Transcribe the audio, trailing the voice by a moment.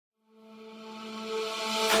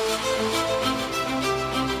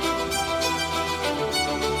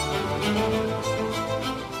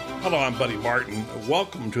Hello, I'm Buddy Martin.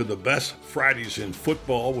 Welcome to the best Fridays in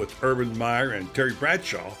football with Urban Meyer and Terry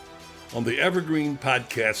Bradshaw on the Evergreen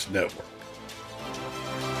Podcast Network.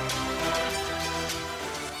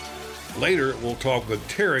 Later, we'll talk with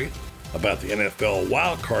Terry about the NFL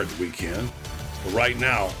wildcard weekend. But right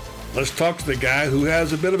now, let's talk to the guy who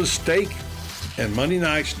has a bit of a stake in Monday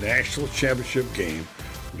night's national championship game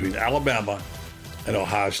between Alabama and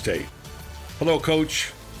Ohio State. Hello,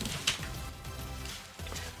 Coach.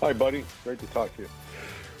 Hi, buddy. Great to talk to you.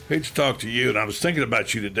 Great to talk to you. And I was thinking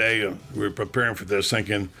about you today. We were preparing for this,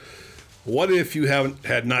 thinking, what if you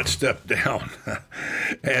had not stepped down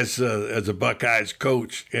as a Buckeyes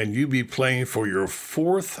coach and you be playing for your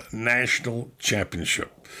fourth national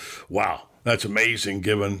championship? Wow, that's amazing,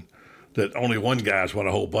 given that only one guy's won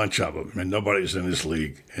a whole bunch of them, and nobody's in this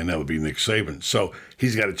league, and that would be Nick Saban. So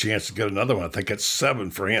he's got a chance to get another one. I think that's 7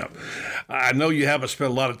 for him. I know you haven't spent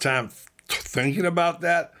a lot of time thinking about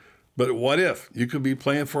that, but what if you could be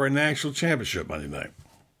playing for a national championship Monday night?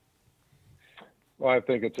 Well, I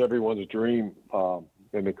think it's everyone's dream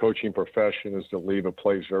in the coaching profession is to leave a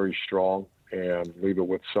place very strong and leave it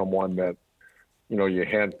with someone that, you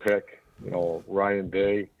handpick. Ryan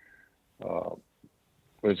Day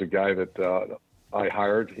was a guy that I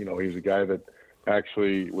hired. He's a guy that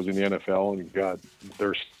actually was in the NFL and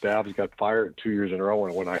their staffs got fired 2 years in a row.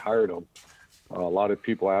 And when I hired him, a lot of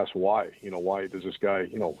people ask why. Why does this guy,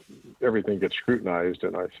 everything gets scrutinized?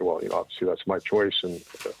 And I said, well, obviously that's my choice. And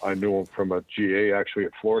I knew him from a GA actually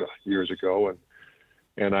at Florida years ago.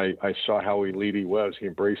 And I saw how elite he was. He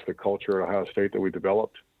embraced the culture at Ohio State that we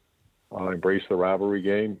developed, embraced the rivalry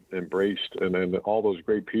game, and then all those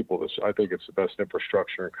great people. I think it's the best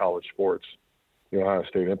infrastructure in college sports, the Ohio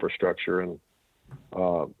State infrastructure. And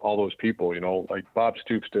all those people, like Bob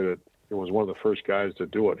Stoops did it. He was one of the first guys to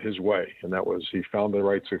do it his way, and that was he found the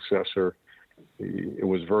right successor. It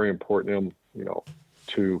was very important to him,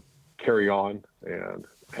 to carry on and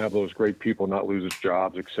have those great people not lose their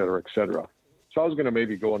jobs, et cetera, et cetera. So I was going to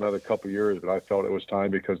maybe go another couple of years, but I felt it was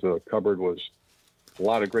time because the cupboard was a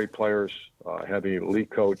lot of great players, had the elite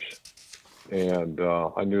coach, and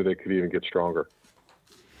I knew they could even get stronger.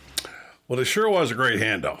 Well, it sure was a great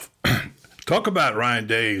handoff. Talk about Ryan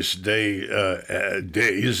Day's days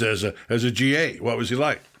as a GA. What was he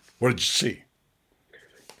like? What did you see?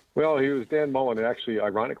 Well, he was Dan Mullen. Actually,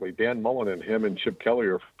 ironically, Dan Mullen and him and Chip Kelly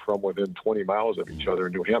are from within 20 miles of each other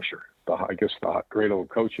in New Hampshire. I guess the great old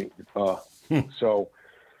coaching. So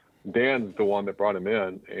Dan's the one that brought him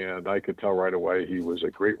in, and I could tell right away he was a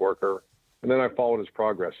great worker. And then I followed his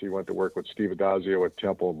progress. He went to work with Steve Adazio at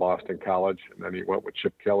Temple and Boston College, and then he went with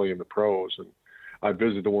Chip Kelly in the pros. And I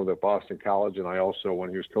visited him at Boston College, and I also,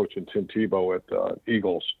 when he was coaching Tim Tebow at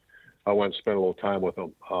Eagles, I went and spent a little time with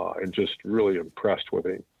him and just really impressed with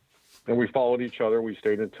him. And we followed each other. We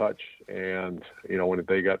stayed in touch. And, when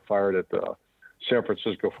they got fired at the San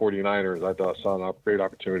Francisco 49ers, I thought I saw a great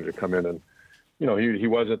opportunity to come in. And, he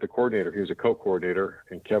wasn't the coordinator. He was a co-coordinator,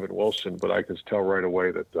 and Kevin Wilson, but I could tell right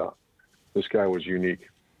away that this guy was unique.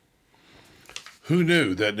 Who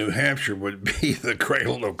knew that New Hampshire would be the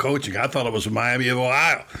cradle of coaching? I thought it was Miami of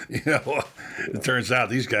Ohio. It turns out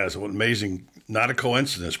these guys are amazing. Not a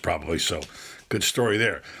coincidence, probably. So, good story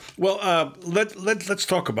there. Well, let's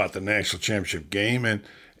talk about the national championship game,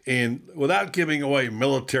 and without giving away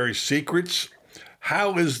military secrets,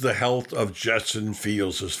 how is the health of Justin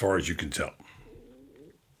Fields as far as you can tell?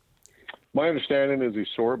 My understanding is he's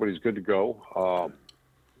sore, but he's good to go.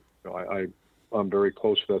 I'm very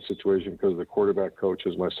close to that situation because the quarterback coach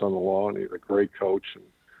is my son-in-law, and he's a great coach. And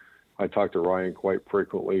I talk to Ryan quite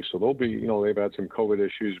frequently. So they'll be, they've had some COVID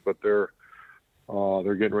issues, but they're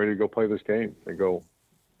getting ready to go play this game and go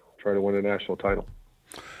try to win a national title.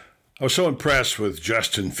 I was so impressed with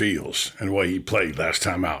Justin Fields and the way he played last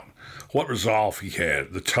time out. What resolve he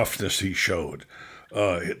had, the toughness he showed,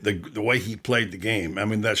 the way he played the game. I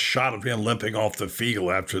mean, that shot of him limping off the field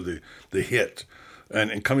after the hit,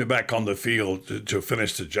 and coming back on the field to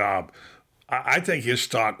finish the job, I think his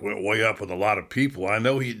stock went way up with a lot of people. I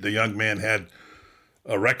know the young man had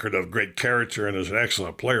a record of great character and is an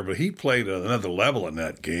excellent player, but he played at another level in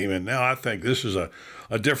that game, and now I think this is a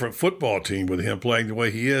different football team with him playing the way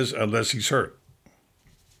he is, unless he's hurt.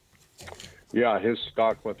 Yeah, his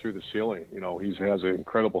stock went through the ceiling. He has an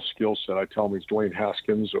incredible skill set. I tell him he's Dwayne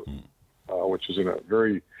Haskins, which is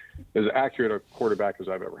as accurate a quarterback as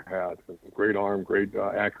I've ever had. Great arm, great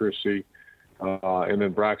accuracy. And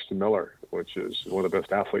then Braxton Miller, which is one of the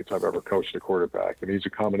best athletes I've ever coached a quarterback. And he's a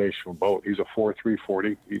combination of both. He's a 4.3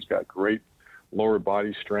 40. He's got great lower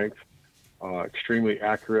body strength, extremely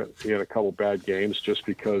accurate. He had a couple bad games just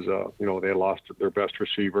because, they lost their best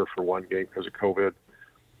receiver for one game because of COVID.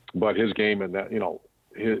 but his game and that,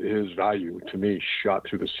 his value to me shot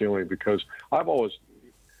through the ceiling because I've always,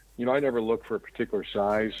 I never look for a particular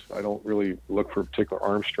size. I don't really look for a particular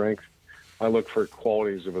arm strength. I look for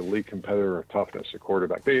qualities of elite competitor or toughness, a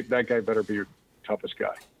quarterback. That guy better be your toughest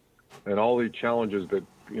guy. And all the challenges that,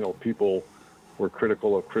 people were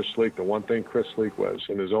critical of Chris Leak. The one thing Chris Leak was,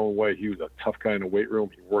 in his own way, he was a tough guy in the weight room.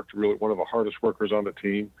 He worked really, one of the hardest workers on the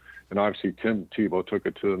team. And obviously Tim Tebow took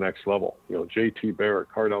it to the next level. J.T. Barrett,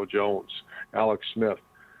 Cardell Jones, Alex Smith,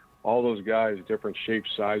 all those guys, different shapes,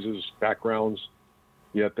 sizes, backgrounds,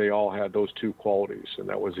 yet they all had those two qualities. And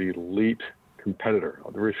that was elite competitor,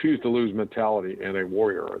 the refuse to lose mentality, and a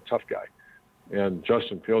warrior, a tough guy. And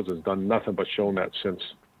Justin Fields has done nothing but shown that since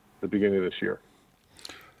the beginning of this year.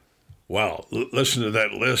 Wow, listen to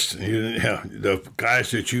that list. The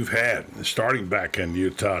guys that you've had starting back in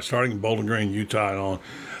Utah, starting in Bowling Green, Utah, and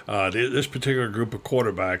on this particular group of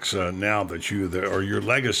quarterbacks now that or your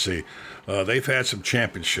legacy, they've had some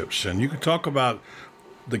championships. And you can talk about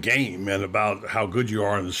the game and about how good you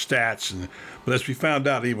are in the stats. But as we found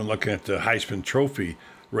out, even looking at the Heisman Trophy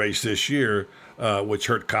race this year, which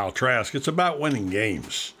hurt Kyle Trask, it's about winning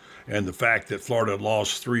games. And the fact that Florida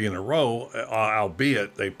lost 3 in a row,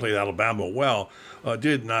 albeit they played Alabama well,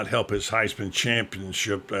 did not help his Heisman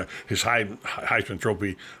championship, his Heisman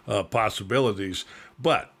Trophy possibilities.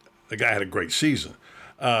 But the guy had a great season.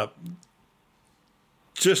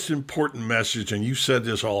 Just important message, and you said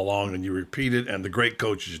this all along, and you repeat it, and the great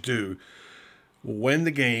coaches do. Win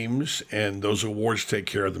the games, and those awards take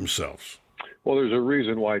care of themselves. Well, there's a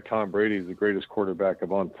reason why Tom Brady is the greatest quarterback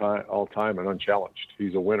of all time and unchallenged.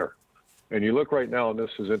 He's a winner. And you look right now, and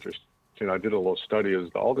this is interesting. I did a little study, is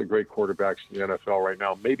all the great quarterbacks in the NFL right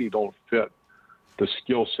now maybe don't fit the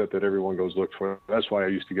skill set that everyone goes look for. That's why I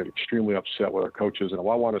used to get extremely upset with our coaches. And I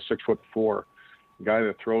want a 6'4" guy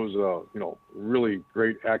that throws, really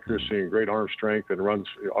great accuracy and great arm strength and runs.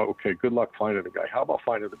 Okay, good luck finding a guy. How about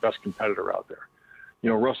finding the best competitor out there?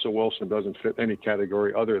 Russell Wilson doesn't fit any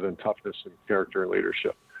category other than toughness and character and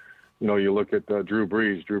leadership. You look at Drew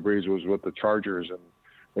Brees. Drew Brees was with the Chargers, and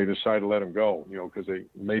they decided to let him go, because they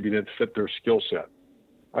maybe didn't fit their skill set.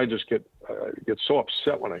 I just get so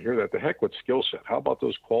upset when I hear that. The heck with skill set. How about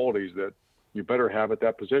those qualities that you better have at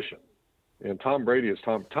that position? And Tom Brady is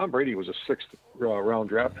Tom. Tom Brady was a 6th round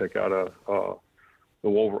draft pick out of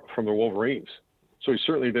from the Wolverines. So he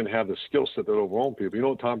certainly didn't have the skill set that overwhelmed people. You know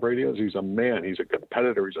what Tom Brady is? He's a man. He's a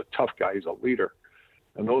competitor. He's a tough guy. He's a leader.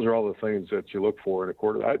 And those are all the things that you look for in a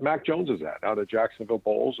quarterback. Mac Jones is that, out of Jacksonville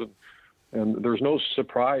Bulls. And there's no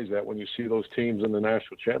surprise that when you see those teams in the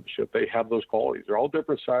national championship, they have those qualities. They're all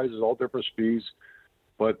different sizes, all different speeds.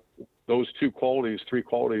 But those 3 qualities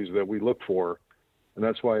that we look for, and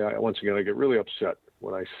that's why, once again, I get really upset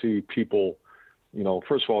when I see people,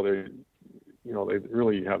 first of all, they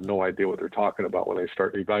really have no idea what they're talking about when they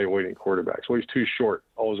start evaluating quarterbacks. Well, he's too short.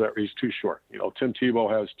 Oh, is that he's too short? Tim Tebow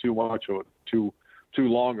has too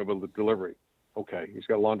long of a delivery. Okay, he's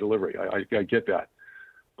got a long delivery. I get that.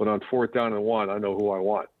 But on 4th down and 1, I know who I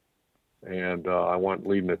want, and I want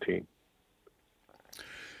leading the team.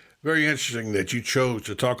 Very interesting that you chose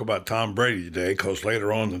to talk about Tom Brady today, because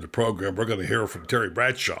later on in the program, we're going to hear from Terry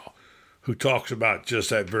Bradshaw, who talks about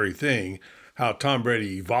just that very thing, how Tom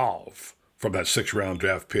Brady evolved from that 6th round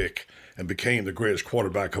draft pick and became the greatest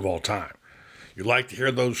quarterback of all time. You like to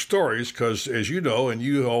hear those stories because, as you know, and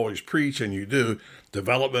you always preach and you do,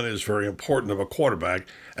 development is very important of a quarterback,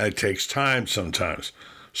 and it takes time sometimes.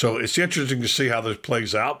 So it's interesting to see how this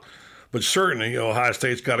plays out. But certainly, Ohio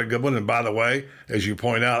State's got a good one. And by the way, as you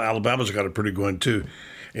point out, Alabama's got a pretty good one too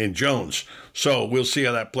in Jones. So we'll see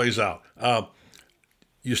how that plays out.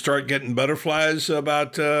 You start getting butterflies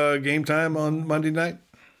about game time on Monday night?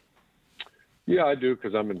 Yeah, I do,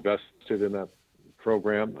 because I'm invested in that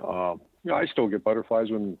program. I still get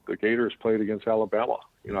butterflies when the Gators played against Alabama.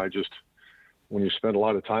 When you spend a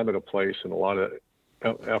lot of time at a place and a lot of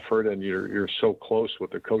effort, and you're so close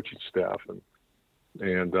with the coaching staff and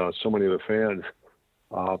so many of the fans,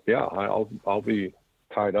 I'll be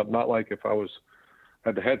tied up. Not like if I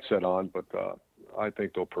had the headset on, but I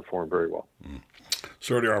think they'll perform very well.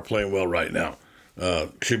 Certainly are playing well right now.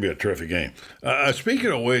 Should be a terrific game.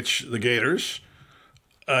 Speaking of which, the Gators,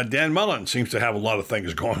 Dan Mullen seems to have a lot of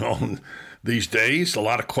things going on these days. A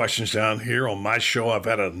lot of questions down here on my show. I've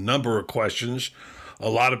had a number of questions. A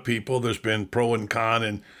lot of people. There's been pro and con,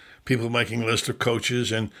 and people making lists of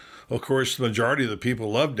coaches. And, of course, the majority of the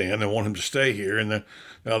people love Dan and want him to stay here. And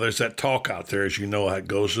there's that talk out there, as you know, how it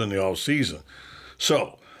goes in the off season.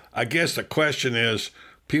 So I guess the question is,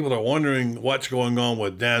 people are wondering what's going on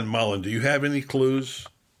with Dan Mullen. Do you have any clues?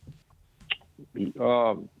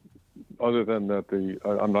 other than that,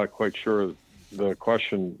 I'm not quite sure the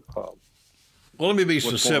question. Well, let me be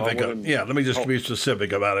specific. Let me just be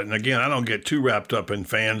specific about it. And again, I don't get too wrapped up in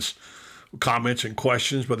fans' comments and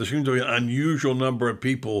questions, but there seems to be an unusual number of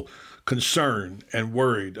people concerned and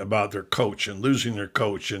worried about their coach and losing their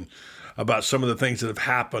coach and about some of the things that have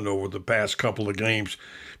happened over the past couple of games.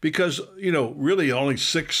 Because, really only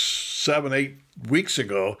 6, 7, 8 weeks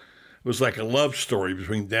ago, it was like a love story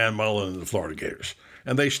between Dan Mullen and the Florida Gators.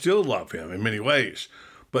 And they still love him in many ways.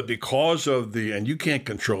 But because of and you can't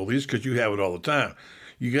control these because you have it all the time.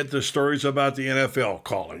 You get the stories about the NFL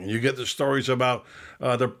calling. And you get the stories about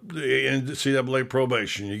the NCAA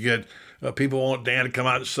probation. You get people want Dan to come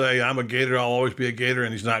out and say, I'm a Gator, I'll always be a Gator.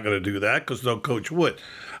 And he's not going to do that because no coach would.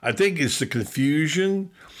 I think it's the confusion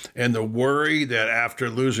and the worry that after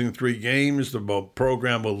losing 3 games, the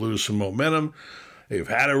program will lose some momentum. They've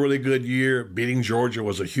had a really good year. Beating Georgia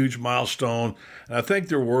was a huge milestone. And I think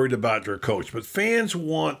they're worried about their coach. But fans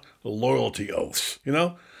want loyalty oaths,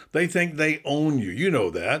 They think they own you. You know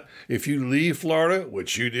that. If you leave Florida,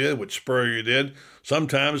 which you did, which Spurrier did,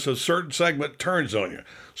 sometimes a certain segment turns on you.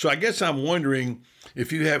 So I guess I'm wondering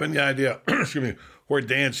if you have any idea where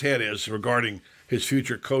Dan's head is regarding his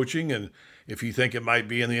future coaching and if you think it might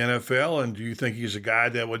be in the NFL, and do you think he's a guy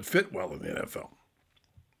that would fit well in the NFL?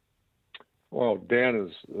 Well, Dan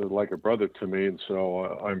is like a brother to me, and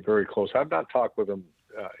so I'm very close. I've not talked with him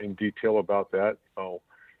in detail about that.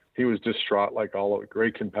 He was distraught, like all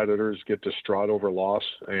great competitors get distraught over loss,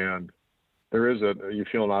 and you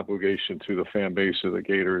feel an obligation to the fan base of the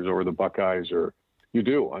Gators or the Buckeyes, or you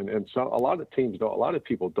do, and so a lot of teams don't. A lot of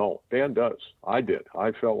people don't. Dan does. I did.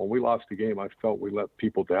 I felt when we lost the game, I felt we let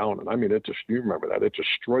people down, and I mean, you remember that? It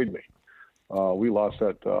destroyed me. We lost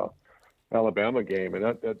that Alabama game, and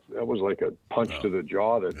that was like a punch to the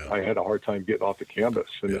jaw that I had a hard time getting off the canvas.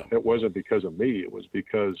 And it wasn't because of me. It was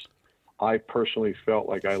because I personally felt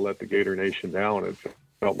like I let the Gator Nation down and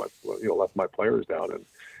felt left my players down. And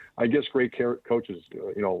I guess great coaches,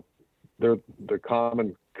 they're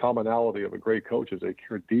the commonality of a great coach is they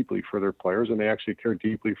care deeply for their players and they actually care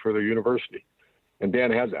deeply for their university. And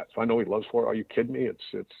Dan has that. So I know he loves Florida. Are you kidding me?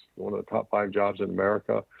 It's one of the top 5 jobs in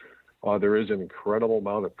America. There is an incredible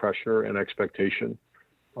amount of pressure and expectation,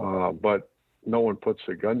 but no one puts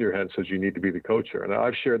a gun to your head and says you need to be the coach here. And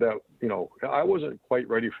I've shared that, I wasn't quite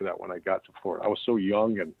ready for that when I got to Florida. I was so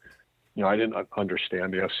young and, I didn't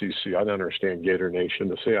understand the FCC. I didn't understand Gator Nation.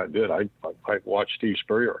 To say I did, I watched Steve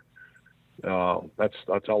Spurrier.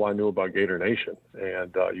 That's all I knew about Gator Nation.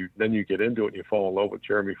 And then you get into it and you fall in love with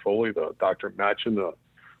Jeremy Foley, the Dr. Matchin,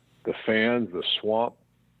 the fans, the swamp.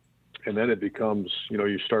 And then it becomes,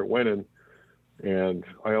 you start winning. And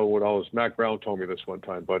Mac Brown told me this one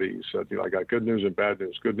time, buddy. He said, I got good news and bad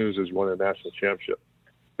news. Good news is you won a national championship.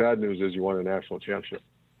 Bad news is you won a national championship.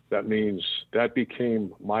 That means that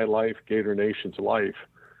became my life, Gator Nation's life,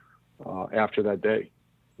 after that day.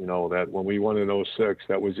 That when we won in 2006,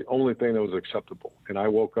 that was the only thing that was acceptable. And I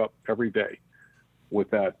woke up every day with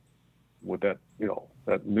that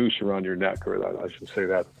that noose around your neck, or that, I should say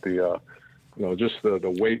that, just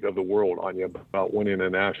the weight of the world on you about winning a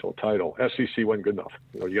national title. SEC wasn't good enough.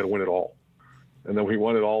 You got to win it all. And then we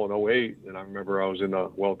won it all in 2008. And I remember I was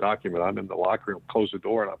documented. I'm in the locker room, close the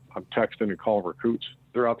door, and I'm texting and calling recruits.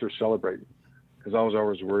 They're out there celebrating because I was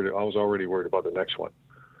already worried about the next one.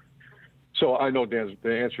 So I know to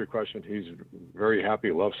answer your question, he's very happy.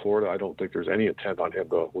 He loves Florida. I don't think there's any intent on him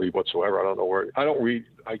to leave whatsoever. I don't know where. I don't read.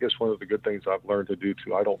 I guess one of the good things I've learned to do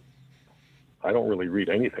too. I don't really read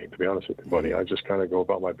anything, to be honest with you, buddy. I just kind of go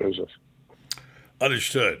about my business.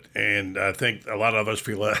 Understood. And I think a lot of us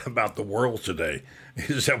feel about the world today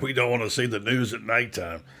is that we don't want to see the news at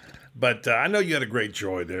nighttime. But I know you had a great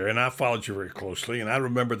joy there, and I followed you very closely. And I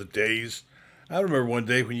remember the days. I remember one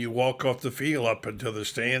day when you walk off the field up into the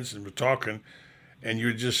stands and we're talking, and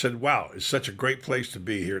you just said, wow, it's such a great place to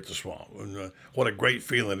be here at the Swamp. And what a great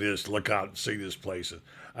feeling it is to look out and see this place. And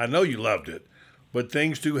I know you loved it. But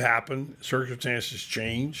things do happen. Circumstances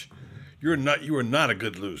change. You were not a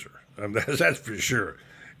good loser. That's for sure.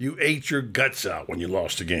 You ate your guts out when you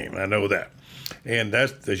lost the game. I know that. And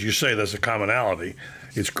that's, as you say, that's a commonality.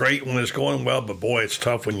 It's great when it's going well, but boy, it's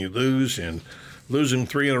tough when you lose. And losing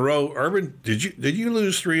 3 in a row. Urban, did you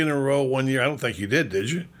lose 3 in a row one year? I don't think you did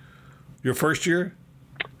you? Your first year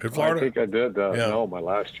in Florida? I think I did. No, my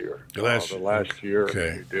last year. The last year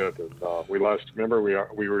okay. We did. And, we lost. Remember,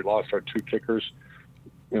 we lost our 2 kickers.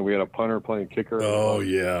 And we had a punter playing kicker. Oh,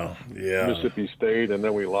 yeah. Mississippi State, and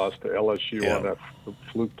then we lost to LSU on that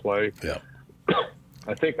fluke play. Yeah.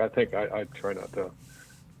 I try not to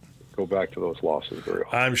go back to those losses very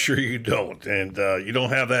often. I'm sure you don't. And you don't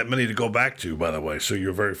have that many to go back to, by the way. So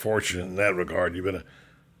you're very fortunate in that regard. You've been a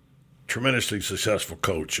tremendously successful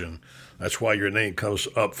coach, and that's why your name comes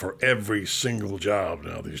up for every single job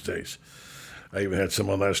now these days. I even had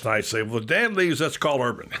someone last night say, well, if Dan leaves, let's call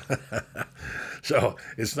Urban. So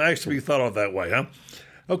it's nice to be thought of that way, huh?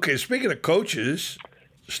 Okay, speaking of coaches,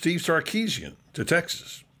 Steve Sarkisian to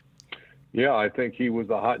Texas. Yeah, I think he was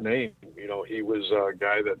the hot name. You know, he was a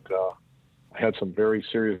guy that had some very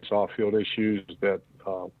serious off-field issues that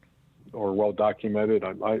are well documented.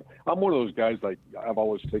 I'm one of those guys, like, I've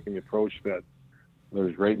always taken the approach that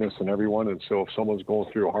there's greatness in everyone, and so if someone's going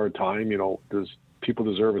through a hard time, you know, does people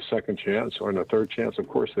deserve a second chance or a third chance? Of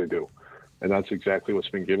course they do, and that's exactly what's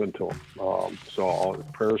been given to him. So all the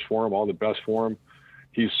prayers for him, all the best for him.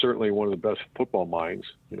 He's certainly one of the best football minds.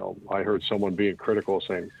 You know, I heard someone being critical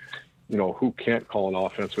saying, you know, who can't call an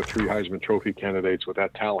offense with 3 Heisman Trophy candidates with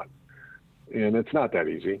that talent? And it's not that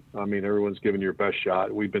easy. I mean, everyone's giving your best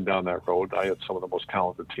shot. We've been down that road. I had some of the most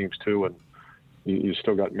talented teams too, and you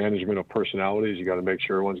still got management of personalities. You got to make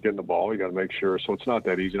sure everyone's getting the ball. You got to make sure. So it's not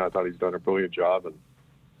that easy. And I thought he's done a brilliant job.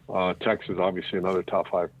 And Texas, obviously, another top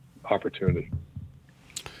 5 opportunity.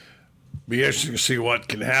 Be interesting to see what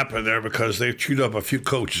can happen there because they've chewed up a few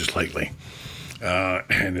coaches lately.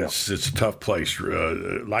 And it's a tough place,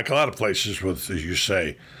 like a lot of places with, as you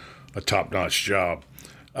say, a top-notch job.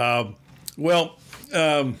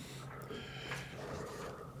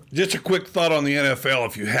 Just a quick thought on the NFL,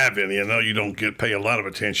 if you have any. I know you don't pay a lot of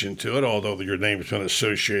attention to it, although your name has been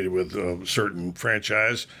associated with a certain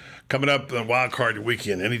franchise. Coming up on Wild Card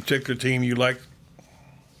Weekend, any particular team you like?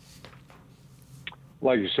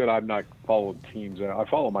 Like you said, I've not followed teams. I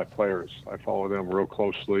follow my players. I follow them real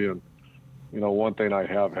closely, and you know, one thing I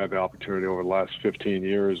have had the opportunity over the last 15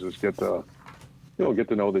 years is get to know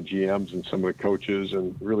the GMs and some of the coaches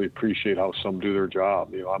and really appreciate how some do their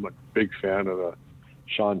job. You know, I'm a big fan of the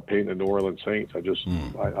Sean Payton and New Orleans Saints.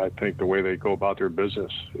 I think the way they go about their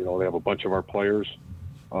business, you know, they have a bunch of our players.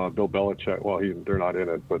 Bill Belichick, well, they're not in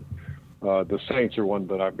it, but the Saints are one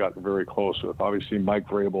that I've gotten very close with. Obviously, Mike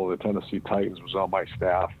Vrabel, the Tennessee Titans, was on my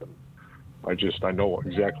staff, and I know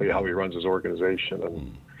exactly how he runs his organization.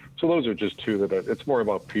 And so those are just two that it's more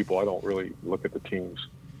about people. I don't really look at the teams.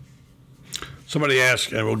 Somebody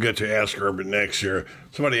asked, and we'll get to Ask Urban next year.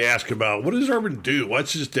 Somebody asked about what does Urban do?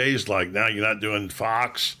 What's his days like now? You're not doing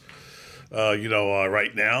Fox,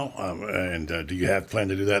 right now, and do you have plan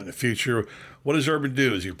to do that in the future? What does Urban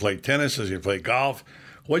do? Does he play tennis? Does he play golf?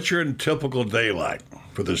 What's your typical day like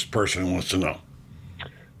for this person who wants to know?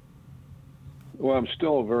 Well, I'm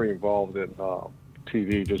still very involved in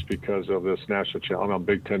TV just because of this national channel. I'm on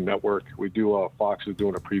Big Ten Network. We do Fox is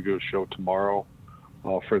doing a preview show tomorrow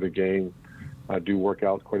for the game. I do work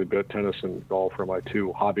out quite a bit. Tennis and golf are my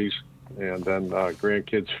 2 hobbies, and then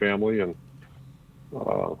grandkids, family, and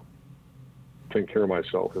taking care of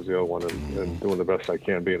myself is the other one, and doing the best I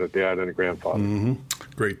can, being a dad and a grandfather. Mm-hmm.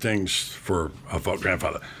 Great things for a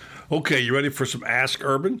grandfather. Okay, you ready for some Ask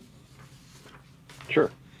Urban? Sure.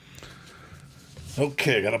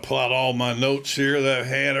 Okay, got to pull out all my notes here that I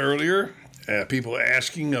had earlier. People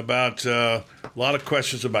asking about a lot of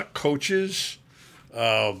questions about coaches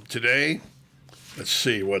today. Let's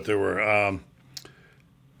see what there were.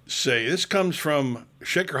 This comes from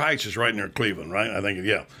Shaker Heights is right near Cleveland, right? I think,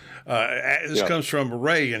 yeah. This comes from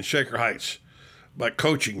Ray in Shaker Heights about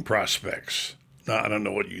coaching prospects. Now, I don't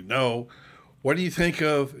know what you know. What do you think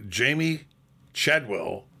of Jamie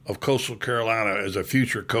Chadwell of Coastal Carolina as a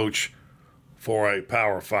future coach for a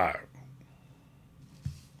Power 5?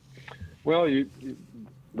 Well,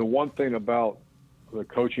 the one thing about the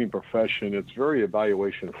coaching profession, it's very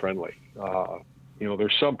evaluation friendly.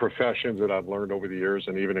 There's some professions that I've learned over the years,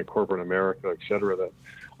 and even in corporate America, et cetera, that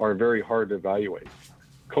are very hard to evaluate.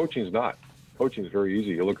 Coaching's not. Coaching's very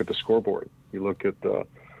easy. You look at the scoreboard. You look at the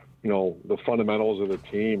fundamentals of the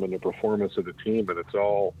team and the performance of the team, and it's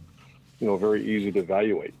all, very easy to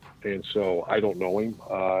evaluate. And so I don't know him.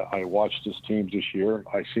 I watched his teams this year.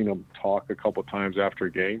 I seen him talk a couple times after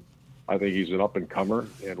a game. I think he's an up-and-comer.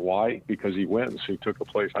 And why? Because he wins. He took a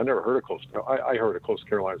place. I never heard of I heard of Coastal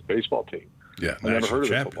Carolina's baseball team. Yeah, I never heard of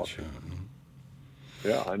the football team.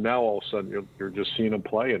 Yeah, and now all of a sudden you're just seeing them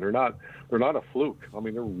play, and they're not a fluke. I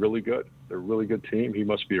mean, they're really good. They're a really good team. He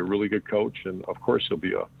must be a really good coach, and of course he'll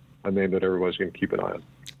be a name that everybody's going to keep an eye on.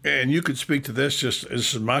 And you could speak to this. This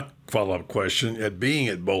is my follow-up question. At being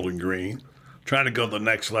at Bowling Green, trying to go the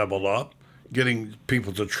next level up, getting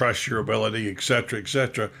people to trust your ability, et cetera, et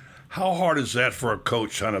cetera. How hard is that for a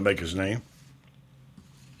coach trying to make his name?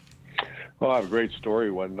 Well, I have a great story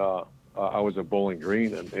when I was at Bowling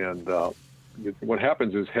Green, and what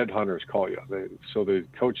happens is headhunters call you. So the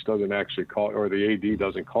coach doesn't actually call, or the AD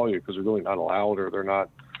doesn't call you because they're really not allowed, or they're not,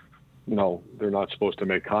 they're not supposed to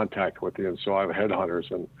make contact with you. And so I have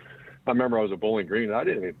headhunters. And I remember I was at Bowling Green.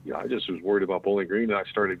 And I just was worried about Bowling Green, and I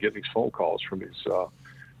started getting these phone calls from these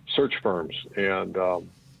search firms. And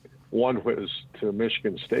one was to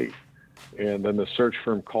Michigan State. And then the search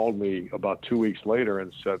firm called me about 2 weeks later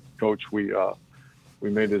and said, Coach, we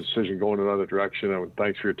made the decision going in another direction, and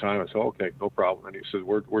thanks for your time. I said, okay, no problem. And he said,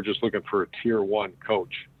 we're just looking for a tier 1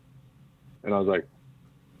 coach. And I was like,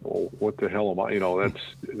 well, what the hell am I?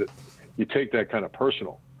 You take that kind of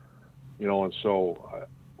personal, and so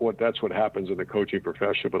that's what happens in the coaching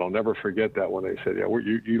profession. But I'll never forget that when they said, yeah,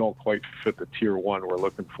 you don't quite fit the tier 1 we're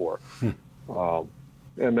looking for.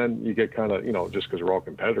 And then you get kind of, just because we're all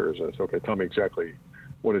competitors, and it's okay, tell me exactly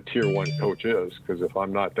what a tier 1 coach is, because if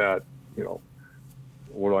I'm not that,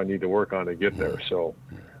 what do I need to work on to get there? So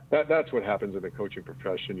that's what happens in the coaching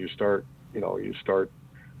profession.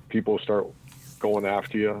 People start going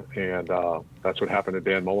after you, and that's what happened to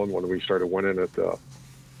Dan Mullen when we started winning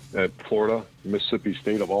at Florida, Mississippi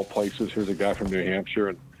State of all places. Here's a guy from New Hampshire,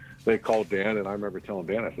 and they called Dan, and I remember telling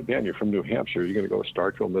Dan, I said, Dan, you're from New Hampshire. You're going to go to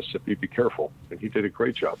Starkville, Mississippi. Be careful. And he did a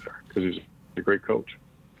great job there because he's a great coach.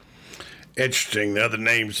 Interesting. The other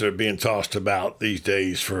names that are being tossed about these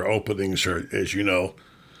days for openings are, as you know,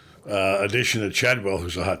 addition to Chadwell,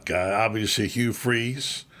 who's a hot guy. Obviously, Hugh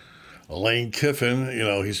Freeze, Lane Kiffin.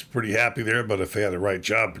 He's pretty happy there, but if he had the right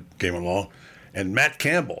job, came along. And Matt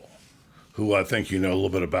Campbell, who I think you know a little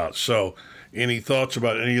bit about. So any thoughts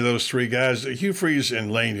about any of those three guys? Hugh Freeze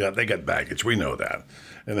and Lane, they got baggage. We know that.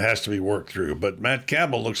 And it has to be worked through. But Matt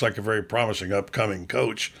Campbell looks like a very promising upcoming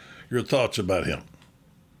coach. Your thoughts about him?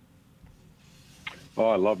 Oh,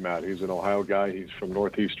 I love Matt. He's an Ohio guy. He's from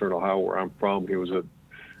northeastern Ohio, where I'm from. He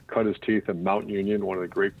cut his teeth in Mount Union, one of the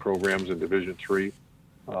great programs in Division III.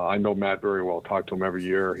 I know Matt very well. Talk to him every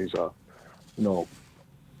year. He's a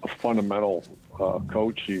fundamental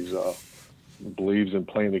coach. He's believes in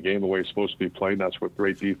playing the game the way it's supposed to be played, and that's with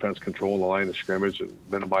great defense, controlling the line of scrimmage, and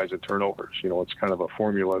minimizing turnovers. It's kind of a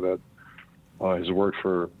formula that has worked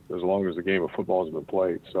for as long as the game of football has been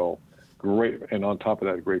played. So great, and on top of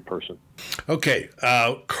that, a great person. Okay,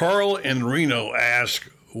 Carl in Reno asked,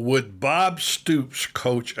 would Bob Stoops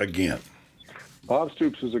coach again? Bob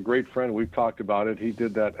Stoops is a great friend. We've talked about it. He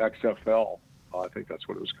did that XFL. I think that's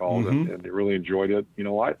what it was called, and he really enjoyed it.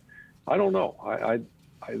 I don't know.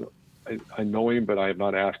 I know him, but I have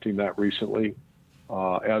not asked him that recently.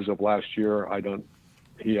 As of last year,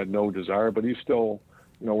 he had no desire, but he's still,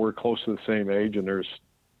 we're close to the same age, and there's,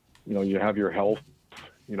 you have your health.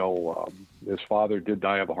 His father did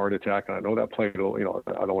die of a heart attack, and I know that played, I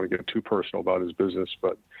don't want to get too personal about his business,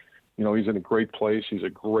 but, he's in a great place. He's a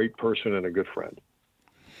great person and a good friend.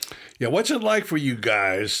 Yeah, what's it like for you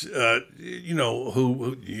guys,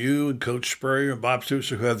 who you and Coach Spurrier and Bob Stoops,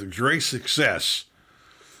 who have great success,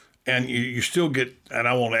 and you still get, and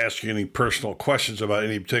I won't ask you any personal questions about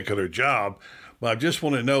any particular job, but I just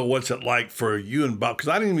want to know what's it like for you and Bob, because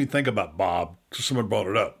I didn't even think about Bob until someone brought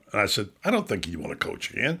it up. And I said, I don't think you want to coach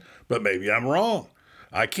again, but maybe I'm wrong.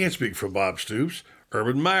 I can't speak for Bob Stoops.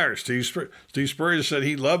 Urban Meyer, Steve Spurrier said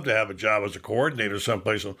he'd love to have a job as a coordinator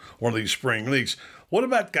someplace on one of these spring leagues. What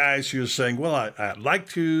about guys who are saying, well, I'd like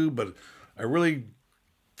to, but I really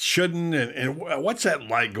shouldn't? And what's that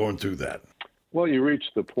like going through that? Well, you reach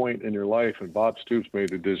the point in your life, and Bob Stoops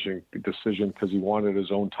made a decision because he wanted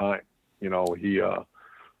his own time.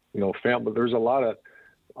 Family, there's a lot of,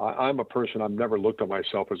 I'm a person, I've never looked at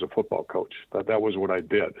myself as a football coach. That was what I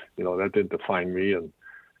did. That didn't define me. And,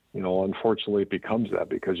 unfortunately it becomes that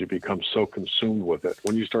because you become so consumed with it.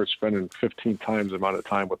 When you start spending 15 times the amount of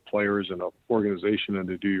time with players and an organization and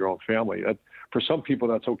to do your own family, for some people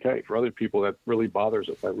that's okay. For other people that really bothers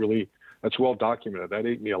us. That's well documented. That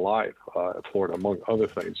ate me alive at Florida, among other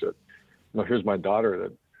things. Here's my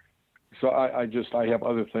daughter so I have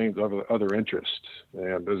other things, other interests.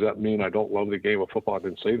 And does that mean I don't love the game of football? I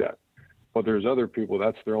didn't say that. But there's other people,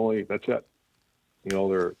 that's it.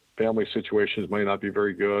 Their family situations might not be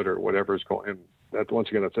very good or whatever is going. And that, once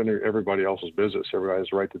again, it's everybody else's business. Everybody has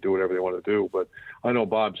the right to do whatever they want to do. But I know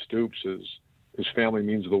Bob Stoops, his family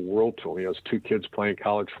means the world to him. He has 2 kids playing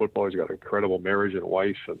college football. He's got an incredible marriage and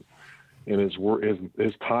wife, and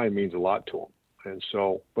his time means a lot to him. And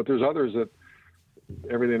so, but there's others that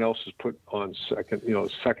everything else is put on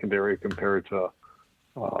secondary compared to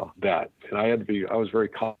that. And I was very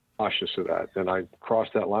cautious of that. And I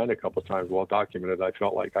crossed that line a couple of times, well documented. I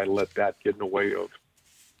felt like I let that get in the way of,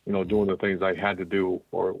 doing the things I had to do.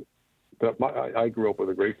 I grew up with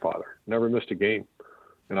a great father, never missed a game.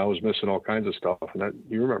 and I was missing all kinds of stuff. And that,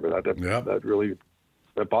 you remember that? That really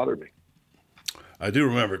bothered me. I do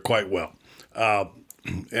remember it quite well.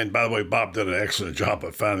 And by the way, Bob did an excellent job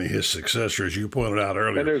of finding his successor, as you pointed out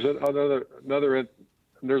earlier. And there's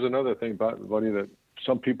another thing, buddy, that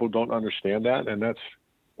some people don't understand that, and that's,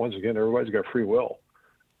 once again, everybody's got free will.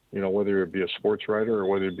 Whether it be a sports writer or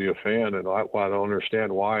whether it be a fan, and I don't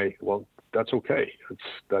understand why. Well, that's okay.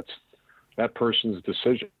 That's that person's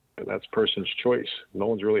decision. That's person's choice. No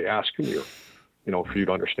one's really asking you, for you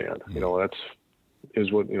to understand. That's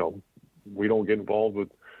what we don't get involved with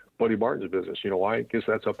Buddy Martin's business. Why? I guess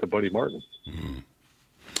that's up to Buddy Martin. Mm-hmm.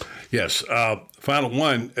 Yes. Final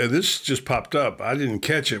one. This just popped up. I didn't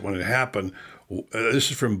catch it when it happened.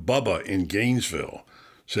 This is from Bubba in Gainesville.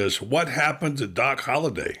 Says, what happened to Doc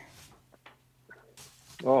Holliday?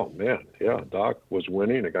 Oh, man. Yeah, Doc was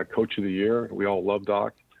winning. It got Coach of the Year. We all love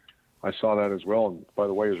Doc. I saw that as well. And by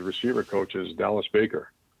the way, his receiver coach is Dallas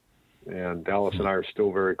Baker. And Dallas and I are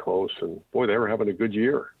still very close. And, boy, they were having a good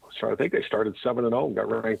year. So I think they started 7-0 and got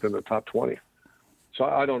ranked in the top 20. So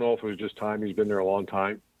I don't know if it was just time. He's been there a long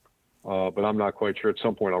time. But I'm not quite sure. At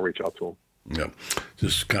some point, I'll reach out to him. Yeah,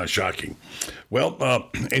 just kind of shocking. Well,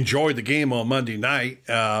 enjoy the game on Monday night.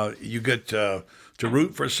 You get to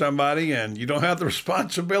root for somebody, and you don't have the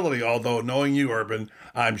responsibility, although knowing you, Urban,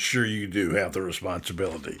 I'm sure you do have the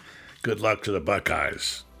responsibility. Good luck to the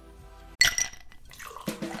Buckeyes.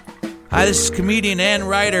 Hi, this is comedian and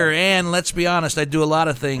writer, and let's be honest, I do a lot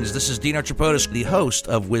of things. This is Dino Tripodis, the host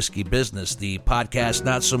of Whiskey Business, the podcast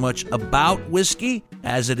not so much about whiskey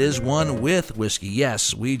as it is one with whiskey.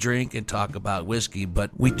 Yes, we drink and talk about whiskey,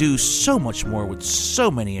 but we do so much more with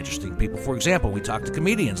so many interesting people. For example, we talk to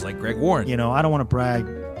comedians like Greg Warren. I don't want to brag,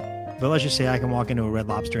 but let's just say I can walk into a Red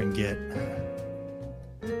Lobster and get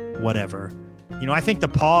whatever. I think the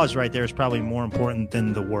pause right there is probably more important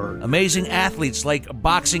than the word. Amazing athletes like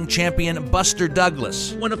boxing champion Buster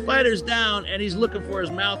Douglas. When a fighter's down and he's looking for his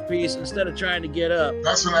mouthpiece instead of trying to get up.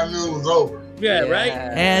 That's when I knew it was over. Yeah, right?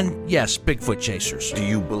 And yes, Bigfoot chasers. Do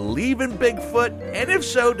you believe in Bigfoot? And if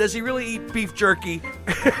so, does he really eat beef jerky?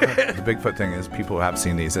 The Bigfoot thing is people have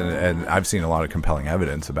seen these, and I've seen a lot of compelling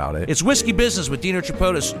evidence about it. It's Whiskey Business with Dino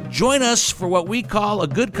Tripodis. Join us for what we call a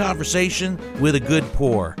good conversation with a good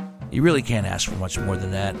pour. You really can't ask for much more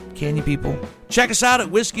than that, can you, people? Check us out at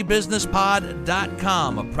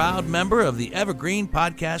whiskeybusinesspod.com, a proud member of the Evergreen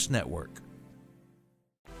Podcast Network.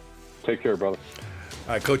 Take care, brother.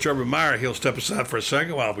 All right, Coach Urban Meyer, he'll step aside for a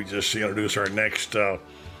second while we just introduce our next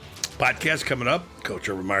podcast coming up. Coach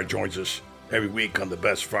Urban Meyer joins us every week on the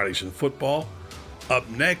best Fridays in football. Up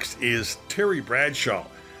next is Terry Bradshaw.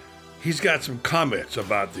 He's got some comments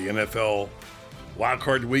about the NFL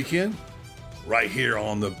wildcard weekend right here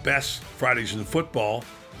on the best Fridays in football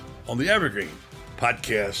on the Evergreen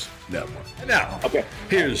Podcast Network. And now,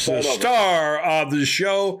 here's the star of the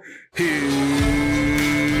show. Here's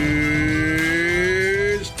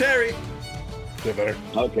Terry. Is that better?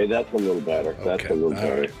 Okay, that's a little better. That's a little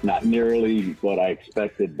better. Right. Not nearly what I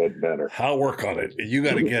expected, but better. I'll work on it. You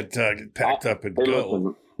got to get packed up and go.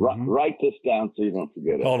 Listen, write this down so you don't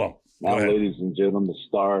forget it. Hold on. Now, ladies and gentlemen, the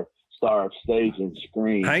star of stage and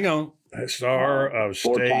screen. Hang on. Star of stage.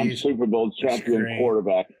 Four-time Super Bowl champion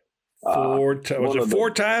quarterback. Was it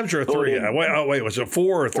 4 times or 3? Wait, was it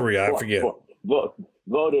 4 or 3? I forget.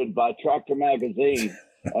 Voted by Tractor Magazine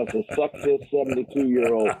as the sexiest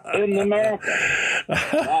 72-year-old in America.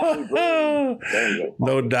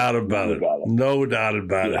 No doubt about it. No doubt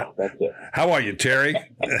about it. That's it. How are you, Terry?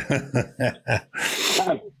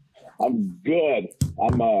 I'm good.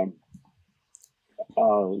 I'm a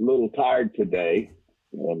little tired today,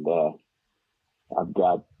 and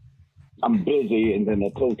I'm busy. And then I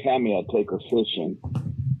told Tammy I'd take her fishing,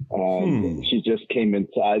 and she just came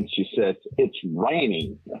inside. She said it's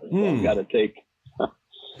raining. So I've got to take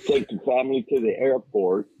the family to the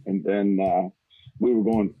airport, and then we were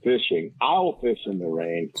going fishing. I'll fish in the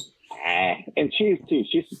rain, and she is too.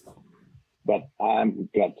 But I've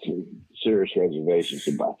got some serious reservations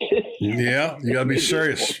about it. Yeah, you got to be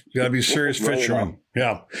serious. You got to be serious fisherman.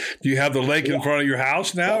 Yeah. Do you have the lake in front of your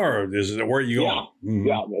house now, or is it where you going?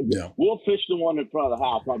 Yeah. We'll fish the one in front of the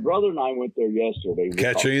house. My brother and I went there yesterday.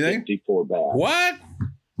 Catch anything? 54 bass. What?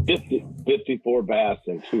 54 bass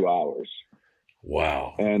in 2 hours.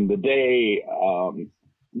 Wow. And the day,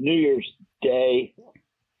 New Year's Day,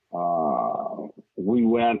 we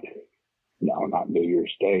went, no, not New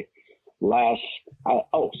Year's Day.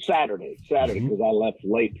 Saturday, because I left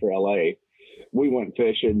late for LA. We went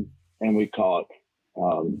fishing and we caught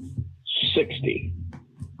 60.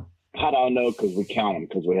 How do I know? Because we count them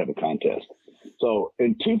because we have a contest. So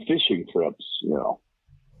in 2 fishing trips,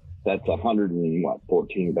 that's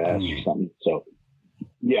 114 bass or something. So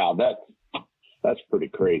yeah, that's pretty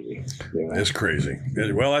crazy. It's crazy.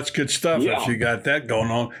 Well, that's good stuff if you got that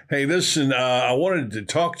going on. Hey, listen, I wanted to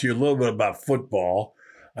talk to you a little bit about football.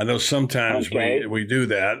 I know sometimes we do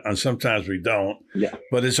that, and sometimes we don't. Yeah.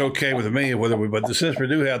 But it's okay with me but since we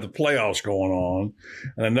do have the playoffs going on,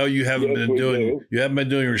 and I know you haven't been doing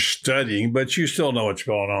your studying, but you still know what's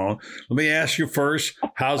going on. Let me ask you first: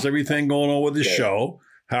 how's everything going on with the show?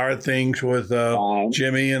 How are things with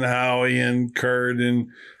Jimmy and Howie and Kurt and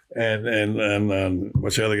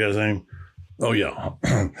what's the other guy's name? Oh yeah,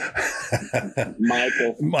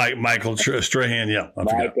 Michael Strahan. Yeah, I'm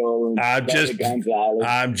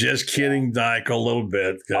just kidding, Dyke, a little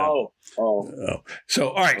bit. So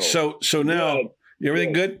all right, so now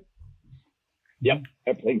everything good? Yep,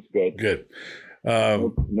 everything's good. Good.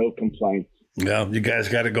 No complaints. Yeah, you guys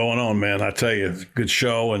got it going on, man. I tell you, it's a good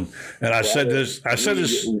show, and I said this. I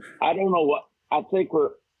don't know what I think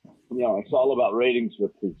it's all about ratings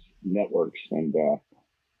with these networks, and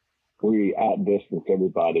we outdistance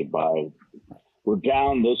everybody we're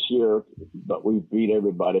down this year, but we beat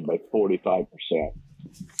everybody by 45%.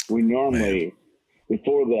 We normally,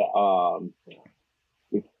 before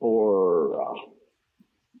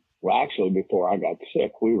I got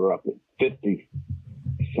sick, we were up at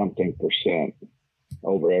 50-something%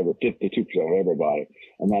 over 52% of everybody.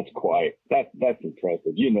 And that's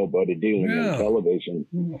impressive. Buddy, dealing in television,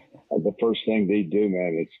 the first thing they do,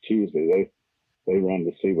 man, it's Tuesday. They run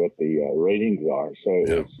to see what the ratings are.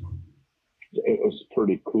 So it was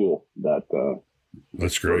pretty cool that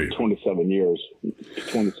that's great. 27 years.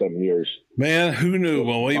 Man, who knew?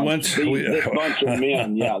 Well, we went. This bunch of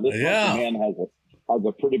men, bunch of men has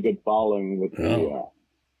a pretty good following with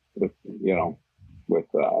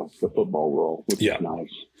the football world, which is nice.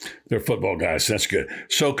 They're football guys. That's good.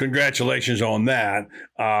 So congratulations on that.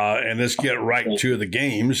 And let's get right to the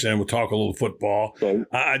games, and we'll talk a little football. Okay.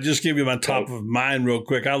 I just give you my top of mind real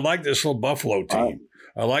quick. I like this little Buffalo team.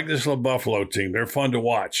 They're fun to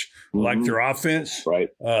watch. I like their offense. Right.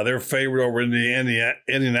 They're favored over in the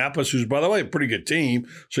Indianapolis, who's, by the way, a pretty good team.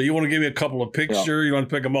 So you want to give me a couple of picks here? You want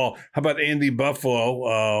to pick them all? How about Indy,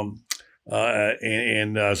 Buffalo?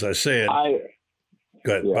 And as I said,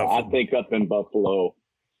 good. Yeah, I think up in Buffalo,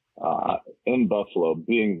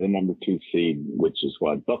 being the number 2 seed, which is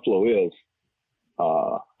what Buffalo is,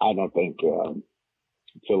 I don't think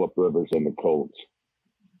Phillip Rivers and the Colts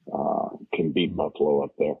can beat Buffalo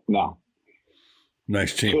up there. Now,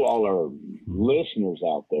 nice team. To all our listeners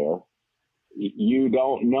out there, you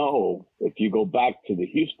don't know, if you go back to the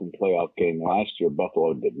Houston playoff game last year,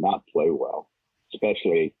 Buffalo did not play well,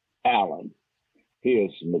 especially Allen. He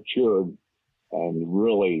has matured and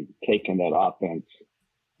really taken that offense.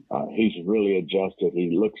 He's really adjusted.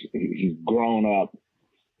 He's grown up.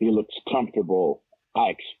 He looks comfortable. I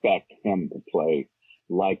expect him to play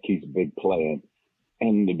like he's been playing.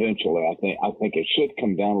 And eventually, I think it should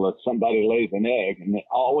come down unless somebody lays an egg, and it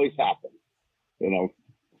always happens.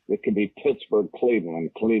 It could be Pittsburgh, Cleveland.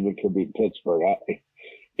 Cleveland could be Pittsburgh.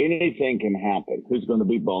 Anything can happen. Who's going to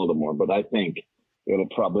be Baltimore? But I think it'll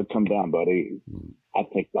probably come down, buddy. I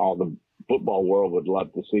think all the football world would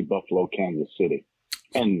love to see Buffalo, Kansas City.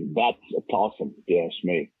 And that's awesome, if you ask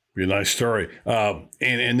me. Be a nice story.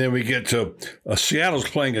 And then we get to Seattle's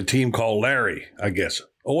playing a team called Larry, I guess.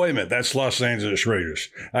 Oh, wait a minute. That's Los Angeles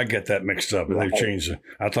Raiders. I get that mixed up. They've changed it.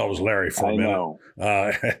 I thought it was Larry for a minute.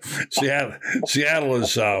 Seattle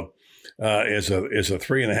is a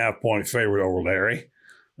 3.5 point favorite over Larry.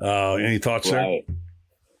 Any thoughts there?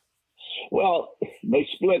 Well, they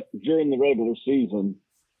split during the regular season.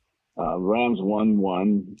 Rams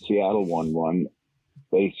 1-1, Seattle 1-1.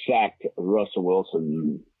 They sacked Russell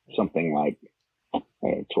Wilson something like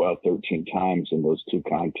 12, 13 times in those two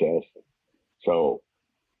contests. So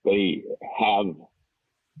they have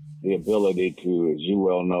the ability to, as you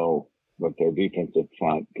well know, with their defensive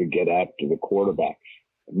front, to get after the quarterbacks.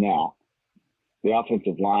 Now, the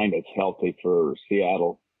offensive line is healthy for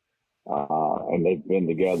Seattle, and they've been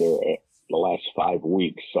together the last 5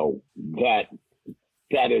 weeks. So that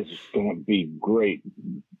is going to be great,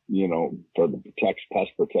 for the pass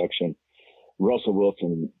protection. Russell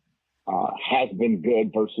Wilson has been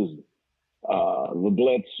good versus the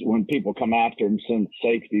blitz. When people come after him, send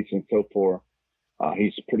safeties and so forth,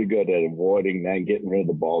 he's pretty good at avoiding that and getting rid of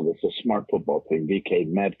the ball. It's a smart football team. DK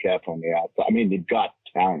Metcalf on the outside. I mean, they've got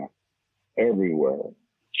talent everywhere.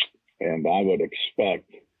 And I would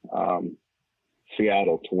expect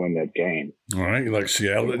Seattle to win that game. All right, you like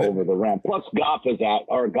Seattle over the Rams. Plus, Goff is out,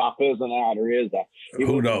 or Goff isn't out, or is out. He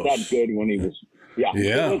wasn't that good when he was. He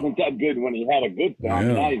wasn't that good when he had a good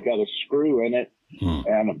time. Now he's got a screw in it.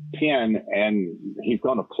 and a pen, and he's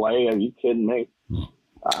going to play. Are you kidding me?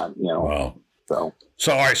 Wow. So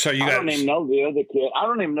all right. So you got. I don't even know the other kid. I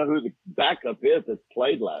don't even know who the backup is that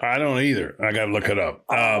played last. I don't either. I got to look it up.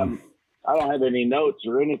 I don't have any notes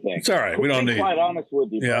or anything. It's all right. We don't need. Quite honest with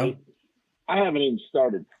you, buddy, I haven't even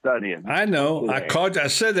started studying. I know. I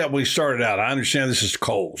said that when we started out. I understand this is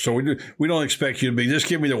cold, so we don't expect you to be. Just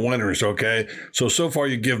give me the winners, okay? So far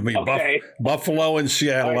you give me Buffalo and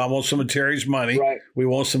Seattle. Right. I want some of Terry's money. Right. We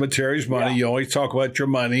want some of Terry's money. Yeah. You always talk about your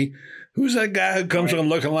money. Who's that guy who comes on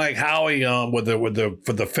looking like Howie with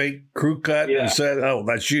the fake crew cut and said, "Oh,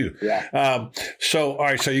 that's you." Yeah. So all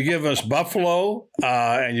right. So you give us Buffalo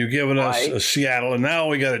and you're giving us Seattle, and now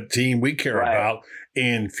we got a team we care about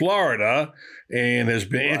in Florida, and has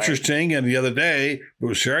been interesting. And the other day,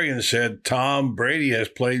 Bruce Arians said Tom Brady has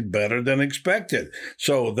played better than expected.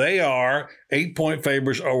 So they are 8-point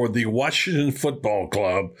favorites over the Washington Football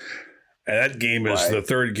Club. And that game is the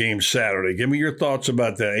third game Saturday. Give me your thoughts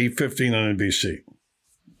about that. 8:15 on NBC.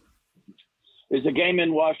 Is the game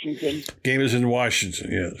in Washington? Game is in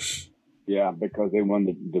Washington. Yes. Yeah, because they won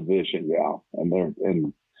the division. Yeah,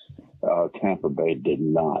 and Tampa Bay did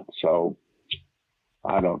not. So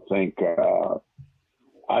I don't think. Well,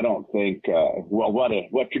 what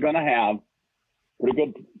you're going to have? Pretty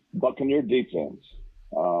good Buccaneer defense.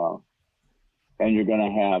 And you're going to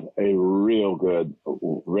have a real good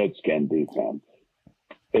Redskin defense.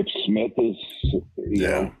 If Smith is,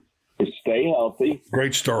 stay healthy.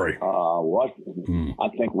 Great story. I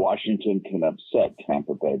think Washington can upset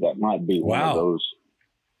Tampa Bay. That might be one of those.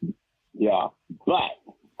 Yeah, but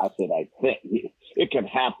I think it can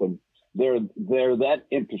happen. They're that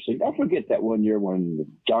interesting. Don't forget that one year when the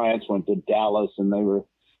Giants went to Dallas and they were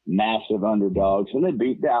massive underdogs and they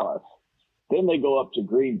beat Dallas. Then they go up to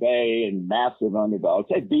Green Bay and massive underdogs.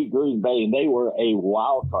 They beat Green Bay, and they were a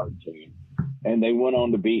wild card team. And they went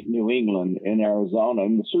on to beat New England in Arizona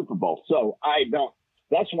in the Super Bowl. So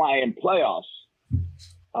that's why in playoffs,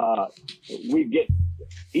 we get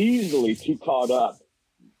easily too caught up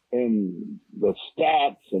in the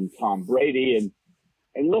stats and Tom Brady.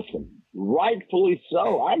 And listen, rightfully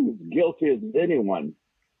so. I'm as guilty as anyone.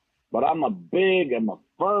 But I'm a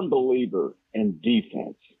firm believer in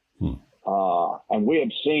defense. And we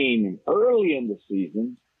have seen early in the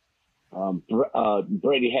season,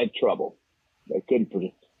 Brady had trouble. They couldn't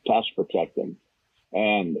pass protect him.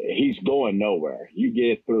 And he's going nowhere. You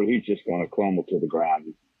get through, he's just going to crumble to the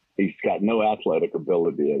ground. He's got no athletic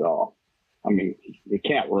ability at all. I mean, he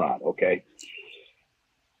can't run, okay?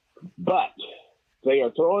 But they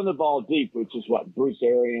are throwing the ball deep, which is what Bruce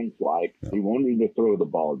Arians liked. He wanted to throw the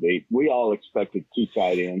ball deep. We all expected 2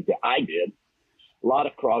 tight ends. I did. A lot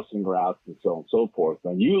of crossing routes and so on and so forth.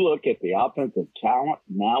 When you look at the offensive talent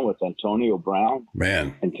now with Antonio Brown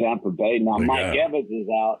and Tampa Bay, now Mike Evans is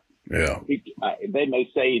out. Yeah. They may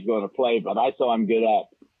say he's going to play, but I saw him get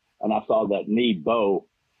up, and I saw that knee bow,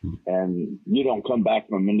 and you don't come back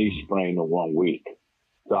from a knee sprain in 1 week.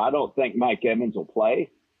 So I don't think Mike Evans will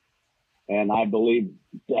play, and I believe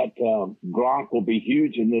that Gronk will be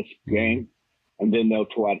huge in this game, and then they'll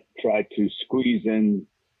try to squeeze in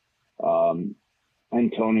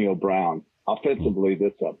Antonio Brown. Offensively,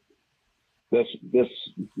 this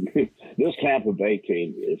Tampa Bay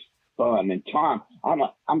team is fun. And Tom,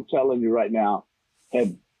 I'm telling you right now,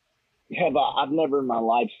 I've never in my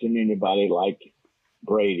life seen anybody like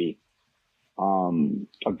Brady. A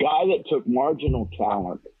guy that took marginal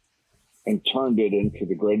talent and turned it into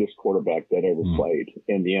the greatest quarterback that ever played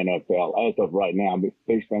in the NFL as of right now,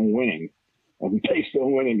 based on winning. And based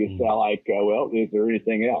on winning, it's like, is there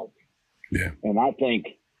anything else? Yeah. And I think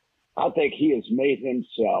he has made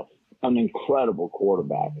himself an incredible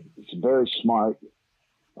quarterback. He's very smart.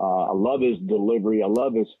 I love his delivery. I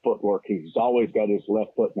love his footwork. He's always got his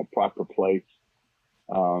left foot in the proper place.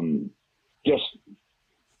 I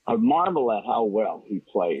marvel at how well he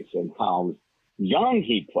plays and how young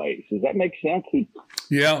he plays. Does that make sense?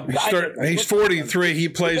 He's 43. He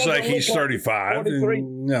plays like he's 35. 43?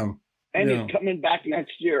 And he's coming back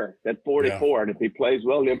next year at 44. Yeah. And if he plays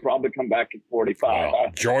well, he'll probably come back at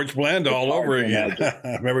 45. George Blanda all over again.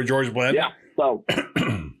 Remember George Blanda? Yeah. So,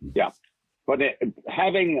 But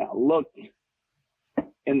having looked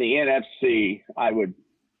in the NFC, I would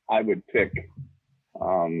pick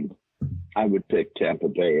Tampa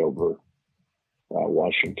Bay over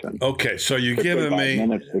Washington. Okay, so you're giving me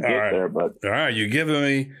minutes to get there, but all right, you're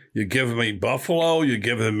giving me Buffalo, you're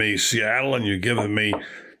giving me Seattle, and you're giving me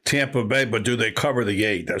Tampa Bay, but do they cover the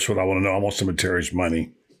 8? That's what I want to know. I want some of Terry's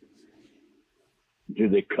money. Do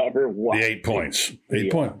they cover what? The 8 points.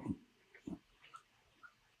 8 points.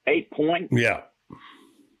 8 points? Yeah.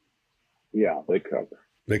 Yeah, they cover.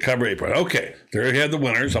 They cover 8 points. Okay, there you have the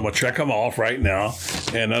winners. I'm gonna check them off right now.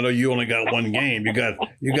 And I know you only got one game. You got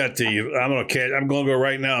the. I'm gonna go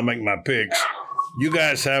right now and make my picks. You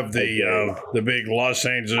guys have the big Los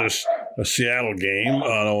Angeles Seattle game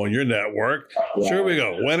on your network. Yeah. So here we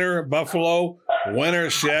go. Winner Buffalo, winner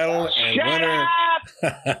Seattle, and winner.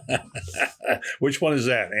 Which one is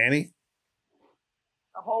that, Annie?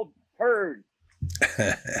 The whole herd.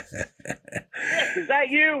 Yes, is that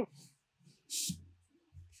you?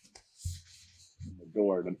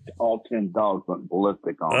 Door. All 10 dogs went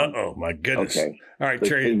ballistic on. Oh my goodness! Okay. All right,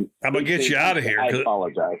 Terry, I'm gonna get you out of here. I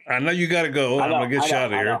apologize. I know you got to go. I'm gonna get you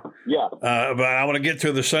out of here. Yeah. But I want to get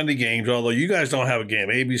to the Sunday games. Although you guys don't have a game,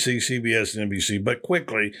 ABC, CBS, and NBC. But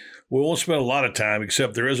quickly, we won't spend a lot of time.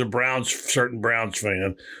 Except there is a certain Browns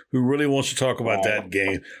fan who really wants to talk about that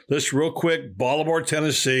game. Let's real quick. Baltimore,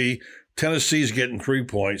 Tennessee. Tennessee's getting 3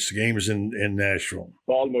 points. The game is in Nashville.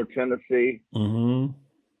 Baltimore, Tennessee. Mm-hmm.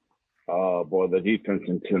 Boy, the defense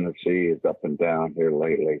in Tennessee is up and down here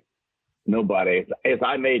lately. Nobody, as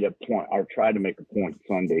I made a point, or tried to make a point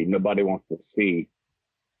Sunday, nobody wants to see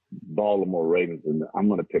Baltimore Ravens, and I'm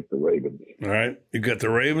going to pick the Ravens. All right. You got the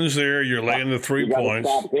Ravens there. You're laying the 3 points.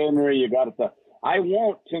 Stop Henry. You got to stop. I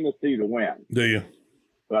want Tennessee to win. Do you?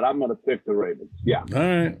 But I'm going to pick the Ravens. Yeah. All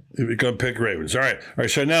right. You're going to pick Ravens. All right. All right.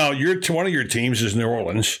 So now one of your teams is New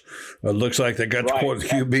Orleans. It looks like they got the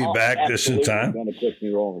QB back this in time. I'm going to pick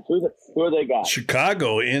New Orleans. Who they got?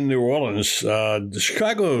 Chicago in New Orleans.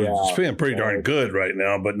 Chicago is feeling pretty darn good right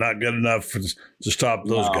now, but not good enough to stop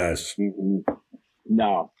those guys. Mm-mm.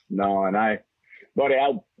 No. And I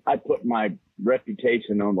put my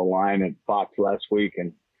reputation on the line at Fox last week,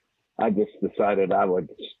 and I just decided I would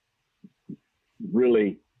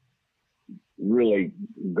really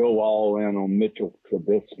go all in on Mitchell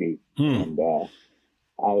Trubisky. And I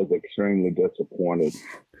was extremely disappointed.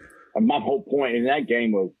 And my whole point in that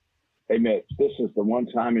game was, hey, Mitch, this is the one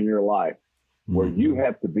time in your life where you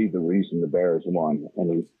have to be the reason the Bears won.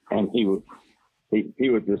 And he was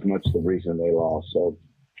as much the reason they lost. So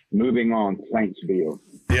moving on, thanks, Bill.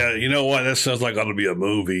 Yeah, you know what? That sounds like ought to be a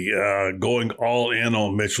movie. Going all in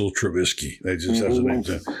on Mitchell Trubisky. That just has a name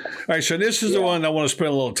to it. All right, so this is the one I want to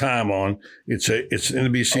spend a little time on. It's an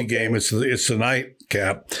NBC game. It's the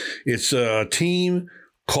nightcap. It's a team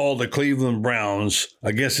called the Cleveland Browns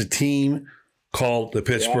against a team called the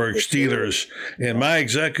Pittsburgh Steelers. And my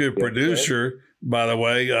executive producer, by the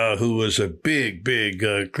way, who was a big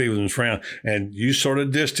Cleveland fan, and you sort of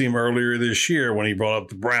dissed him earlier this year when he brought up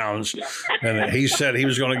the Browns, and he said he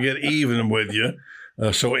was going to get even with you.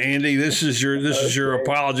 So Andy, this is your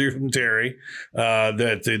apology from Terry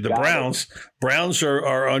that the Browns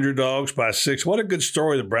are underdogs by 6. What a good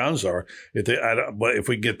story the Browns are if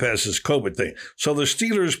we get past this COVID thing. So the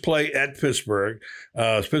Steelers play at Pittsburgh.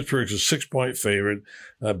 Pittsburgh's a 6-point favorite.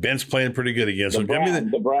 Ben's playing pretty good again. So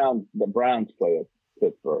the Browns play at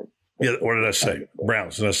Pittsburgh. Yeah, what did I say?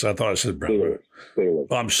 Browns. I thought I said Browns. Steelers.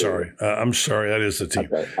 Oh, I'm sorry. That is the team.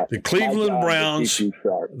 Okay. The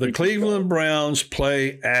Cleveland Browns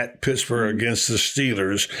play at Pittsburgh against the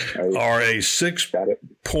Steelers. Are a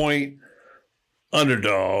 6-point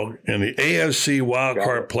underdog in the AFC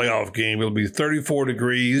wildcard playoff game. It'll be 34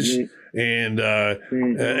 degrees, and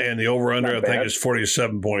the over/under I think is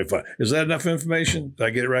 47.5. Is that enough information? Did I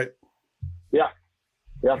get it right? Yeah,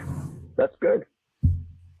 that's good.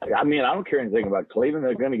 I mean, I don't care anything about Cleveland.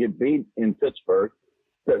 They're going to get beat in Pittsburgh.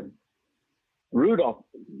 Mason Rudolph.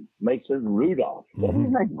 What do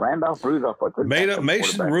you think? Randolph Rudolph.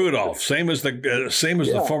 Mason Rudolph. Same as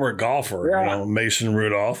the former golfer, Mason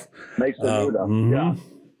Rudolph. Yeah.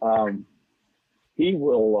 He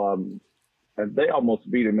will. And they almost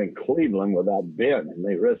beat him in Cleveland without Ben, and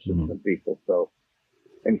they rested some people. So,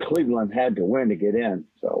 and Cleveland had to win to get in.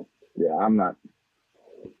 So, yeah, I'm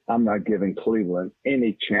not giving Cleveland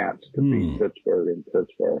any chance to beat Pittsburgh in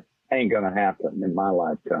Pittsburgh. Ain't gonna happen in my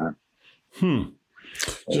lifetime.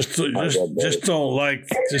 Just don't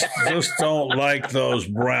like those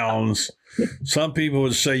Browns. Some people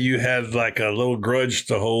would say you had like a little grudge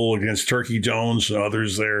to hold against Turkey Jones and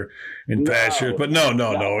others there in past years, but no, we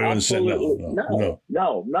wouldn't say no,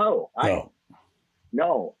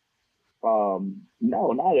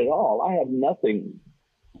 not at all. I have nothing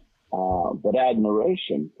but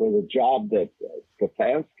admiration for the job that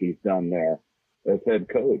Stefanski's done there as head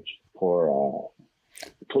coach for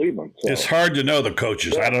Cleveland. So, it's hard to know the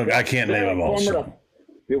coaches. I can't name them all.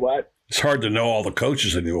 Do what? It's hard to know all the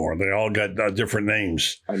coaches anymore. They all got different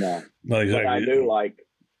names. I know. Not exactly. But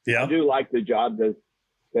I do like the job that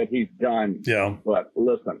he's done. Yeah. But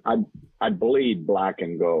listen, I bleed black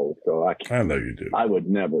and gold, so I know you do. I would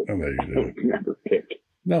never. I know you do. I would never pick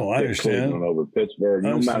No, I understand. Cleveland over Pittsburgh,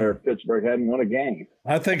 no matter if Pittsburgh hadn't won a game.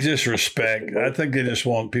 I think just respect. I think they just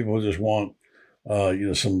want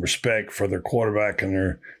some respect for their quarterback and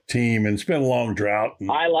their team. And it's been a long drought.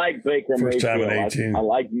 I like Baker Mayfield. Time in 18. I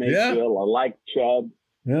like Mayfield. Yeah. I like Chubb.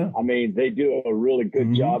 Yeah. I mean, they do a really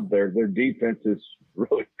good job there. Their defense is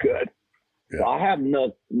really good. Yeah. So I have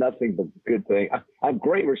nothing but good things. I have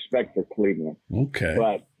great respect for Cleveland. Okay.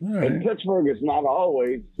 But and Pittsburgh is not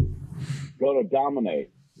always going to dominate.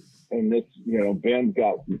 And this, Ben's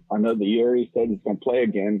got another year. He said he's going to play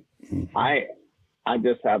again. Mm-hmm. I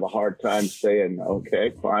just have a hard time saying,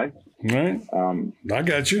 okay, fine. Right. I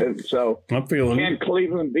got you. So I'm feeling. Can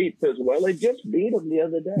Cleveland beat this? Well, they just beat them the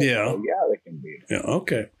other day. Yeah. So yeah, they can beat them. Yeah.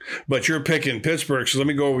 Okay. But you're picking Pittsburgh. So let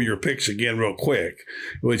me go over your picks again real quick,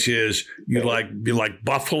 which is you like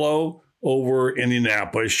Buffalo over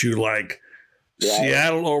Indianapolis. You like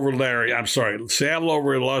Seattle over Seattle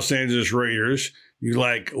over Los Angeles Raiders. You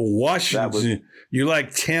like Washington. You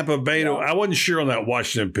like Tampa Bay. Yeah. I wasn't sure on that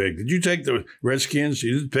Washington pick. Did you take the Redskins?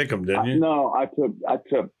 You didn't pick them, didn't you? No, I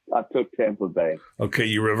took Tampa Bay. Okay,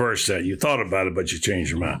 you reversed that. You thought about it, but you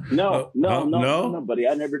changed your mind. No, buddy.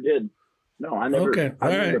 I never did. No, I never. Okay, I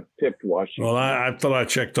never picked Washington. Well, I thought I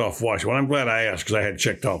checked off Washington. Well, I'm glad I asked because I had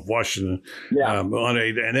checked off Washington. Yeah.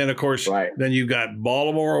 And then of course, then you got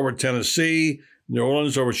Baltimore over Tennessee, New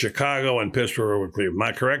Orleans over Chicago, and Pittsburgh over Cleveland. Am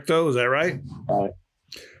I correct, though? Is that right?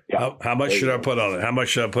 Yeah. How much should I put on it? How much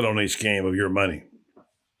should I put on each game of your money?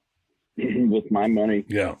 With my money?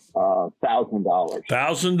 Yeah. $1,000.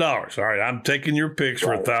 $1,000. All right. I'm taking your picks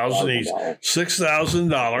for $1,000 each.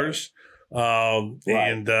 $6,000.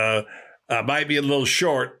 And I might be a little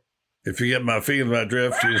short if you get my feeling my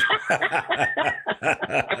drift.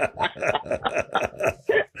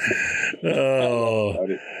 Oh,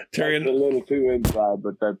 Terry, that's a little too inside,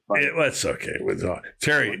 but that's fine. That's okay.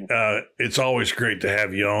 Terry, it's always great to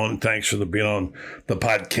have you on. Thanks for being on the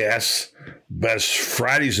podcast. Best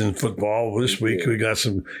Fridays in football. This week we got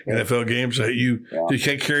some NFL games. You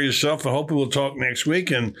take care of yourself. I hope we'll talk next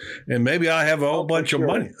week, and maybe I have a whole bunch of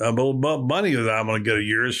money, that I'm going to get a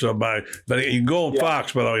year or so by. But you can go on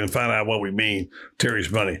Fox, by the way, and find out what we mean.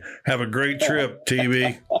 Terry's money. Have a great trip,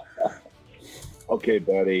 TV. Okay,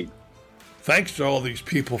 buddy. Thanks to all these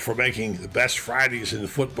people for making the best Fridays in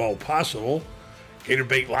football possible. Gator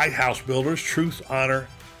Bait Lighthouse Builders, Truth, Honor,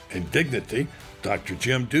 and Dignity. Dr.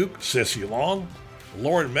 Jim Duke, Sissy Long,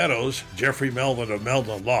 Lauren Meadows, Jeffrey Melvin of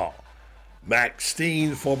Melvin Law, Max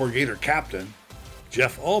Steen, former Gator captain,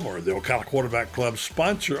 Jeff Ulmer, the Ocala Quarterback Club,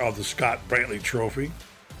 sponsor of the Scott Brantley Trophy,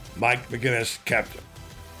 Mike McGinnis, captain,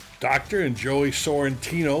 Dr. and Joey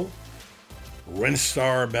Sorrentino,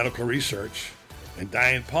 Renstar Medical Research, and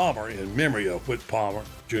Diane Palmer in memory of Whit Palmer,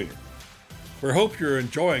 Jr. We hope you're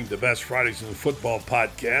enjoying the Best Fridays in Football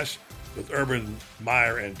podcast with Urban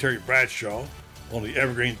Meyer and Terry Bradshaw on the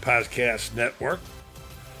Evergreen Podcast Network.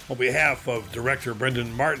 On behalf of Director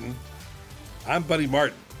Brendan Martin, I'm Buddy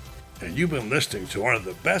Martin, and you've been listening to one of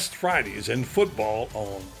the Best Fridays in Football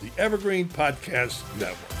on the Evergreen Podcast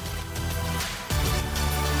Network.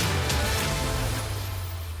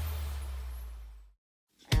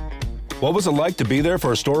 What was it like to be there for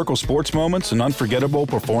historical sports moments and unforgettable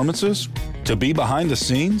performances? To be behind the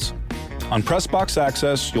scenes? On Pressbox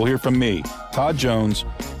Access, you'll hear from me, Todd Jones,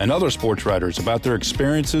 and other sports writers about their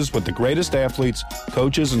experiences with the greatest athletes,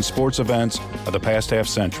 coaches, and sports events of the past half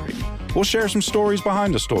century. We'll share some stories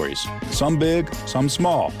behind the stories, some big, some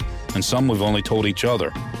small, and some we've only told each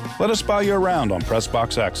other. Let us spy you around on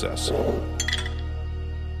Pressbox Access.